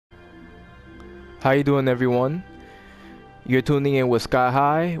How you doing, everyone? You're tuning in with Skii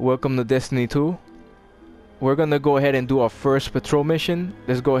Hygh. Welcome to Destiny 2. We're gonna go ahead and do our first patrol mission.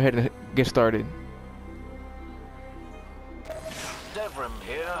 Let's go ahead and get started. Devrim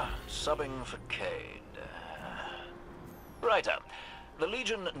here, subbing for Cade. Righto. The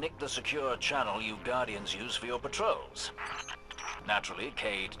Legion nicked the secure channel you Guardians use for your patrols. Naturally,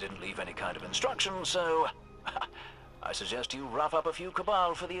 Cade didn't leave any kind of instruction, so I suggest you rough up a few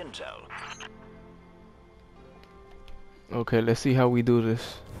Cabal for the intel. Okay, let's see how we do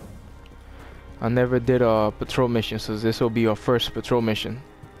this. I never did a patrol mission, so this will be our first patrol mission.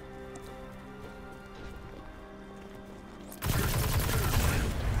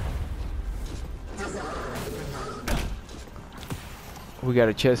 We got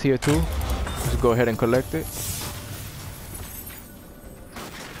a chest here too. Let's go ahead and collect it.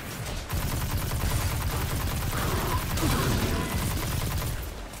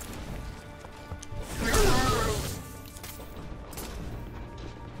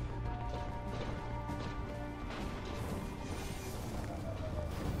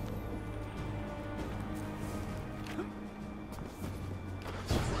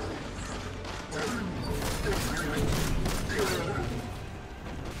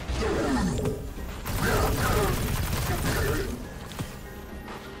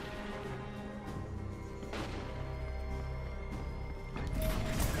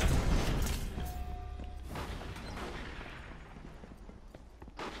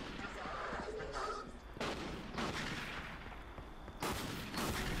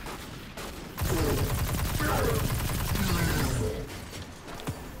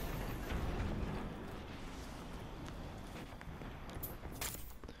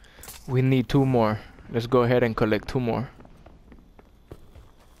 We need 2 more. Let's go ahead and collect 2 more.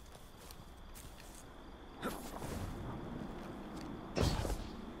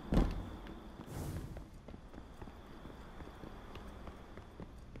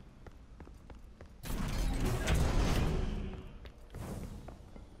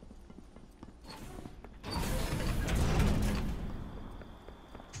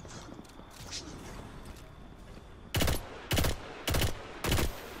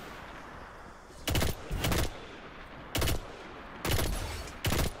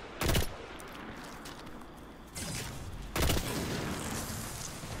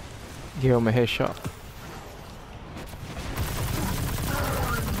 Give him a headshot.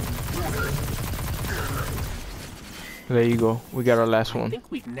 There you go. We got our last one. I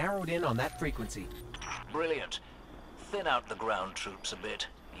think we've narrowed in on that frequency. Brilliant. Thin out the ground troops a bit.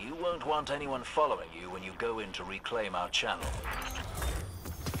 You won't want anyone following you when you go in to reclaim our channel.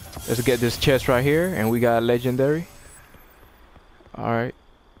 Let's get this chest right here, and we got a legendary. Alright.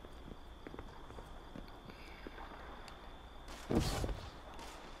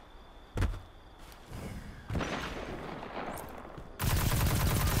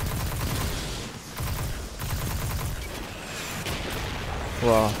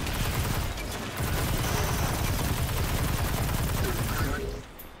 Wow.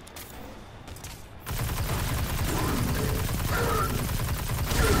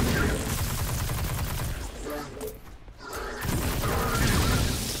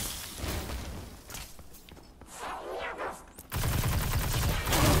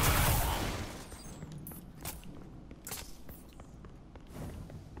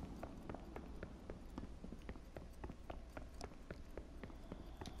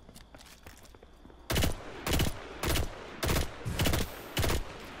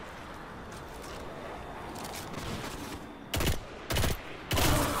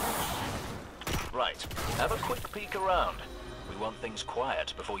 Right. Have a quick peek around. We want things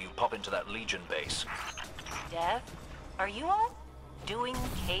quiet before you pop into that Legion base. Dev, are you all doing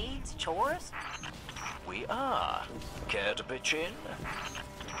Cade's chores? We are. Care to pitch in?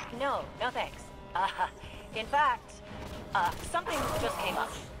 No, no thanks. In fact, something just came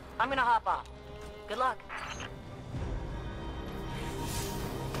up. I'm gonna hop off. Good luck.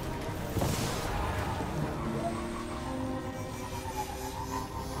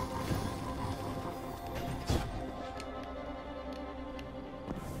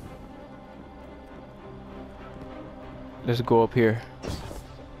 Let's go up here.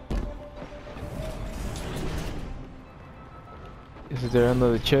 Is there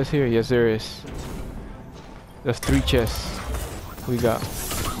another chest here? Yes, there is. That's 3 chests we got.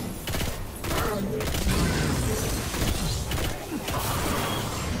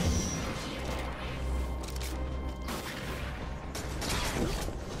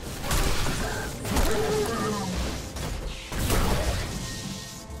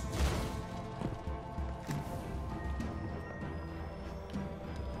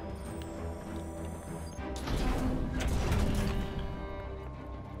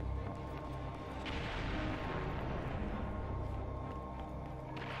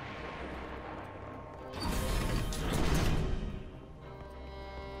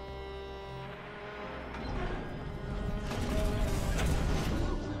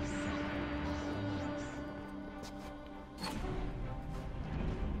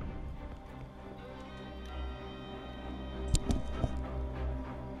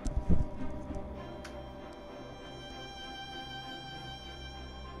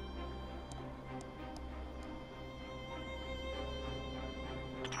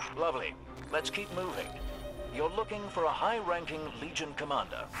 Lovely. Let's keep moving. You're looking for a high-ranking Legion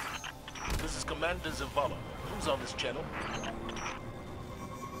commander. This is Commander Zavala. Who's on this channel?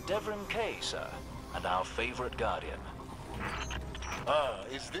 Devrin Kay, sir, and our favorite Guardian. Ah,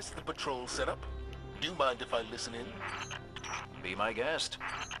 is this the patrol setup? Do you mind if I listen in? Be my guest.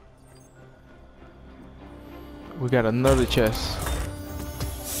 We got another chest.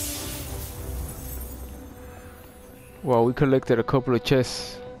 Wow, we collected a couple of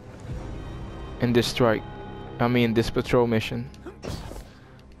chests in this strike. I mean, this patrol mission. I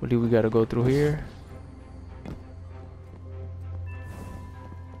believe we gotta go through here.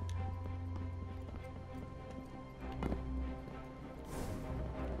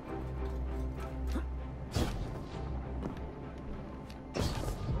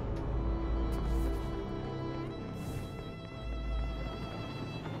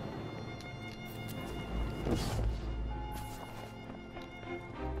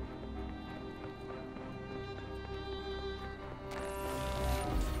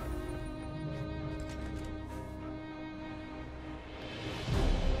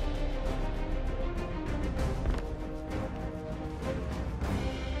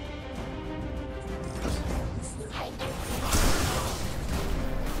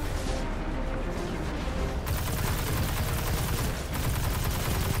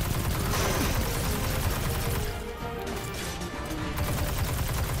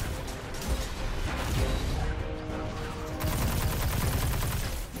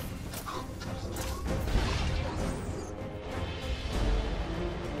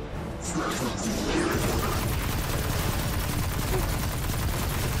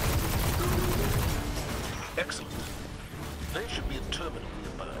 Excellent. There should be a terminal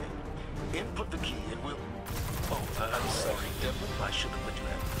nearby. Input the key and we'll... Oh, I'm sorry, Devlin. I should have let you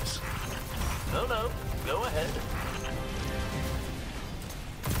have this. No, no. Go ahead.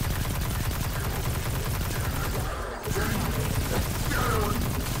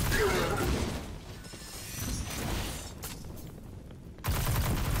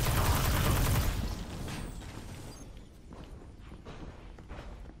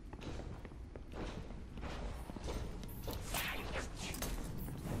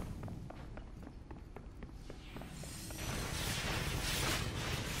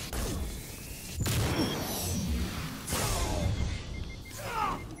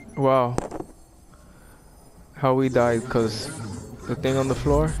 Wow. How we died because the thing on the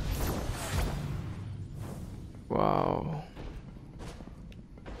floor? Wow.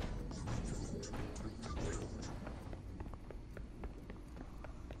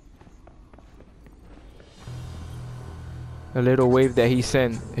 A little wave that he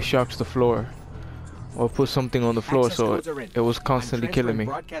sent, it shocks the floor. Or put something on the floor, Access so codes are in. it was constantly I'm killing me.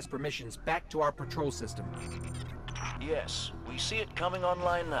 transferring broadcast permissions back to our patrol system. Yes, we see it coming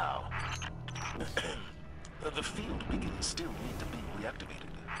online now. The field beacons still need to be reactivated.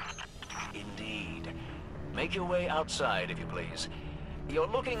 Indeed. Make your way outside, if you please. You're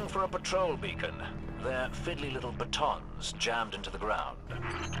looking for a patrol beacon. They're fiddly little batons jammed into the ground.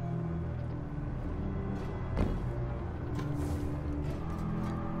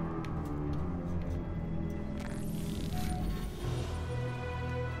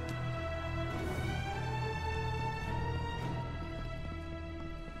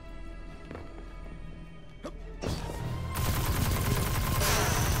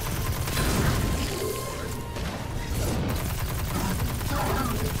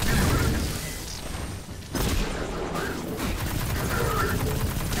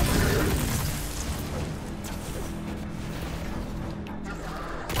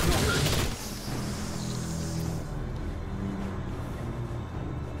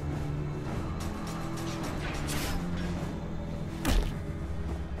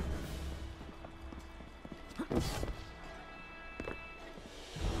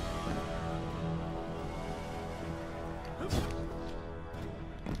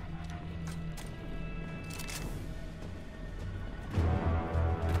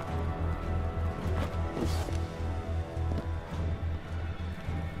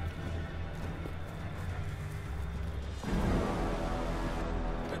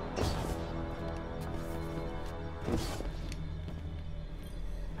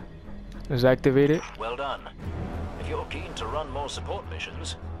 Is activated? Well done. If you're keen to run more support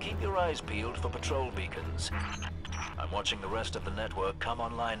missions, keep your eyes peeled for patrol beacons. I'm watching the rest of the network come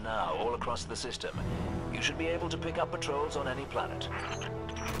online now, all across the system. You should be able to pick up patrols on any planet.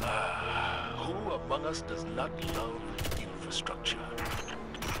 Who among us does not love infrastructure?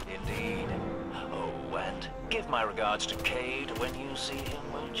 Indeed. Oh, and give my regards to Cade when you see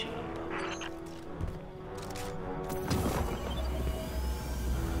him, won't you?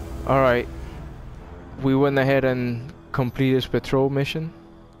 Alright. We went ahead and completed this patrol mission.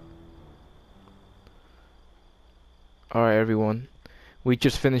 Alright everyone. We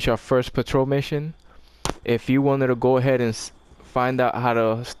just finished our first patrol mission. If you wanted to go ahead and find out how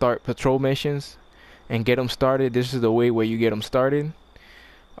to start patrol missions and get them started, this is the way where you get them started.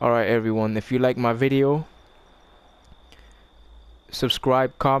 Alright everyone, if you like my video,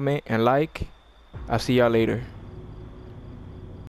 subscribe, comment, and like. I'll see y'all later.